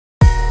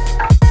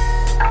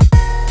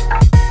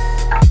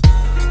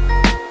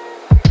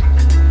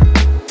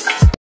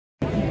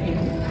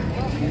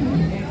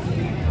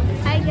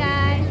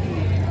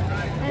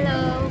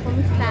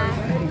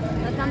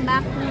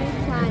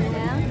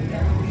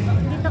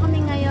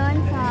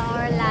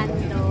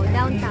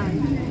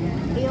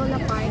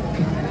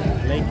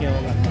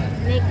Nagkagulo Park.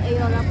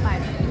 Nagkagulo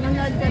Park.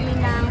 Nanood kami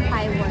ng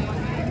fireworks.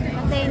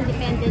 Kasi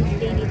Independence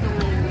Day dito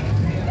ngayon.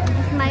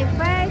 It's my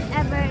first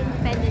ever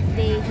Independence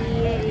Day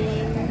here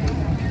in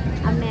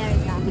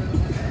America.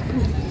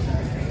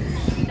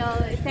 So,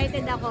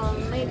 excited ako.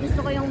 May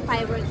gusto ko yung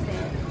fireworks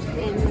eh.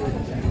 And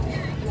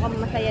mukhang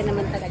masaya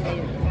naman talaga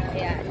yun.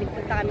 Kaya,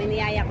 nagpunta kami,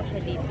 niyaya ko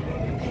siya dito.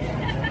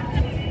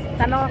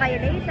 Sama ko kayo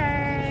later.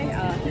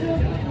 Oh.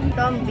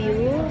 Ito ang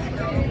view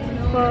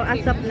for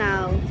as of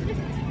now.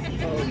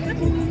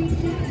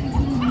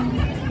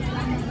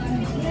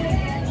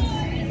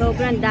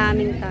 Sobrang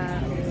daming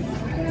tao.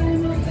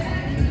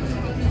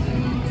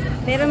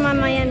 Pero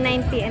mamaya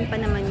 9 PM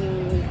pa naman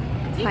yung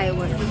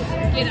fireworks.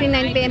 Kasi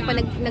 9 PM pa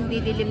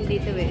nagdidilim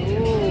dito eh.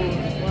 Oh,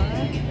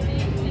 what?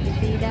 You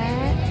see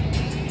that?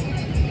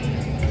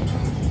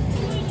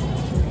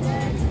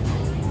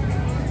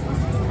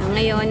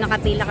 Ngayon,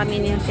 nakapila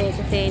kami ni Jose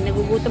kasi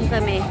nagugutom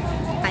kami.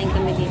 Kain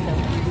kami dito.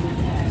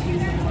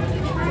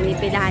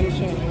 Pinipilahan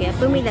siya. Kaya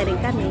pumila rin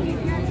kami.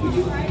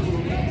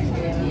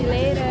 See you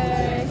later.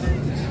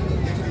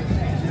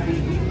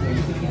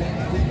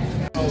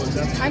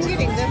 I'm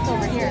getting this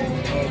over here.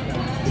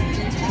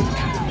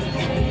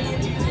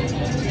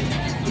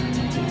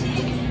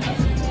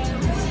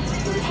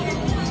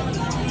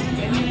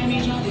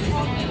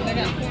 I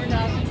got $4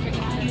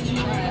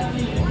 chicken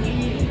fries.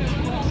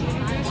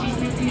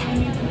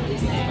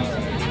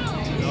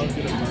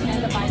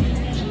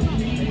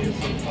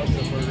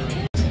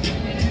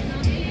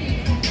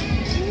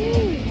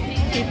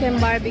 Chicken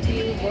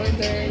barbecue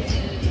burgers.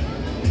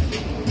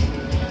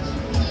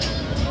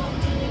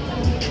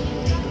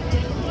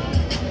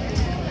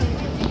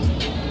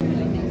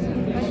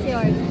 What's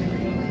yours?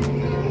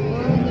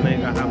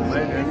 Make a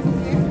hamburger.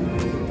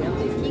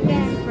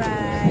 Chicken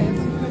fries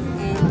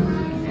and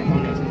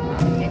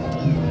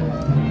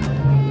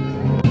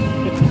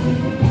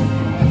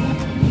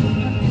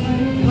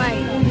why?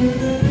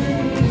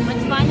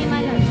 What's funny,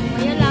 Malo?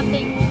 Why you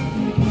laughing?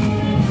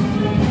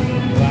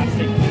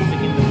 Classic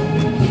music in the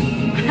movie.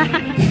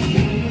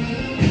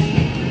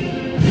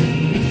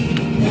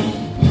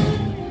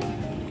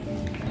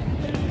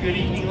 Good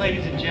evening,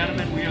 ladies and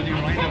gentlemen. We are the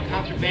Orlando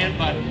Concert Band,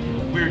 but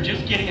we're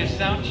just getting a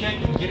sound check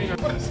and getting our...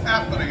 What is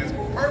happening? It's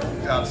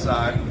perfect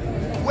outside.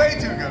 Way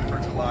too good for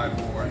July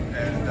 4th.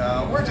 And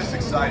we're just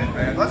excited,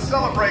 man. Let's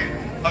celebrate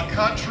a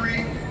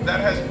country that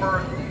has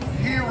birthed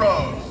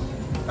heroes.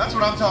 That's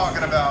what I'm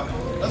talking about.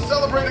 Let's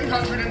celebrate a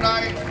country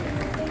tonight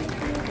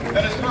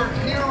that has birthed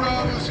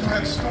heroes who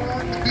have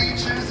stormed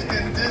beaches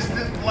in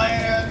distant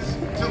lands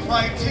to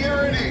fight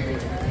tyranny.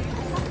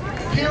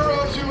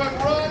 Heroes who have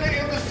run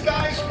in the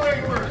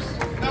skyscrapers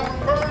that were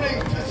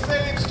burning to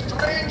save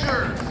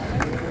strangers.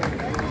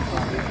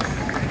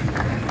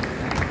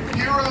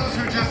 Heroes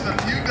who just a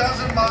few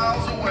dozen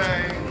miles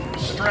away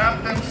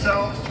strapped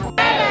themselves to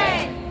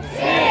 7,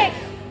 6,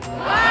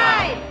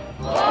 5,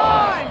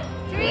 4,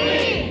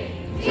 3,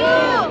 2,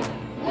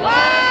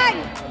 1.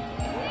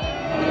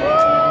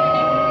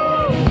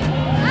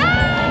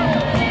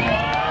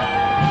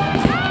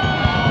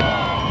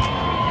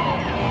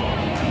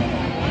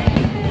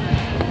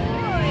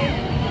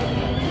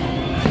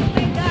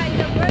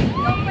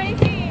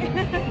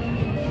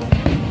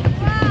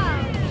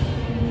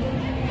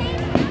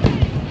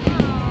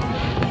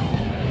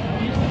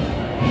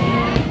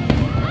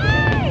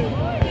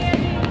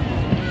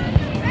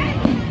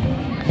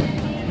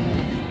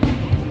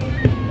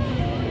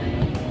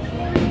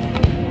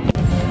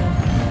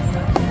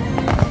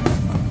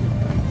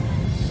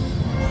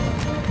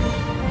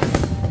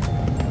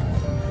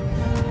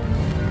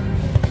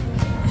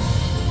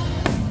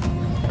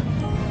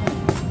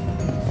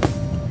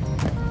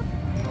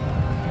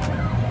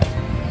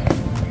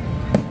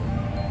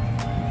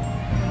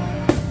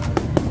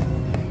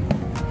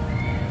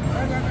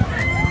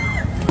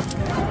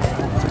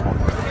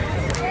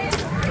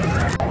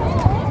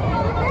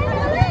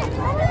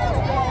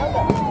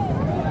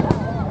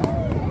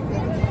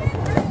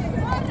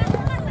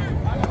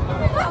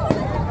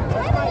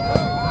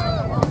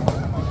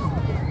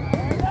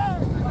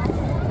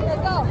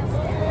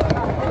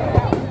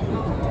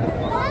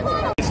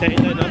 Say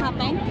no, no.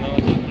 Happened? No,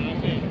 it's not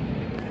happening.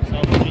 So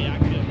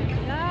reactive.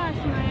 Gosh,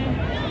 man.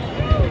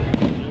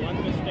 You want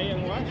to stay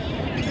and watch?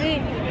 Wait.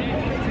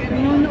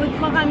 Nanonood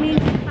pa kami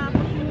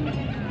tapos yung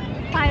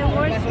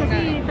fireworks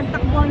kasi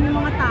tagtakbuhan yung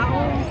mga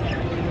tao.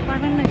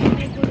 Parang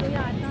nagkakagulo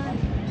yata.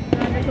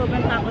 Grabe,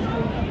 sobrang takot ko.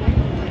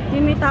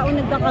 Yung may tao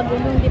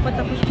nagkakagulo, hindi pa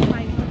tapos yung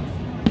fireworks.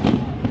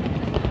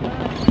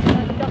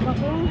 Nagdak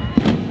ako.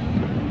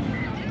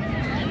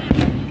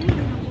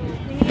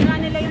 Hinihila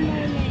nila yung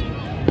moment.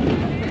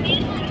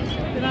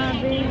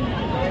 Grabe.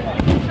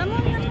 Come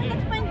on,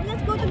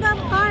 let's go to the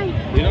car.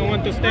 You don't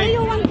want to Why stay?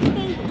 you want to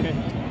stay? Okay.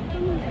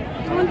 Come on.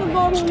 I want to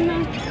go home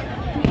na.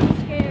 I'm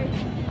scared.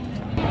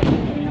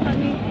 Hindi na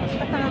kami.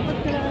 Patakot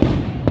ka lang.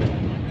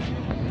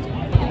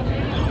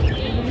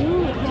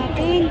 What's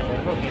happening?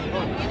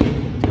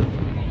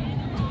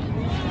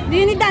 Do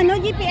you need ano?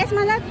 GPS,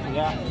 Malat?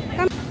 Yeah.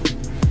 Come.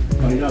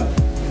 Oh, yeah.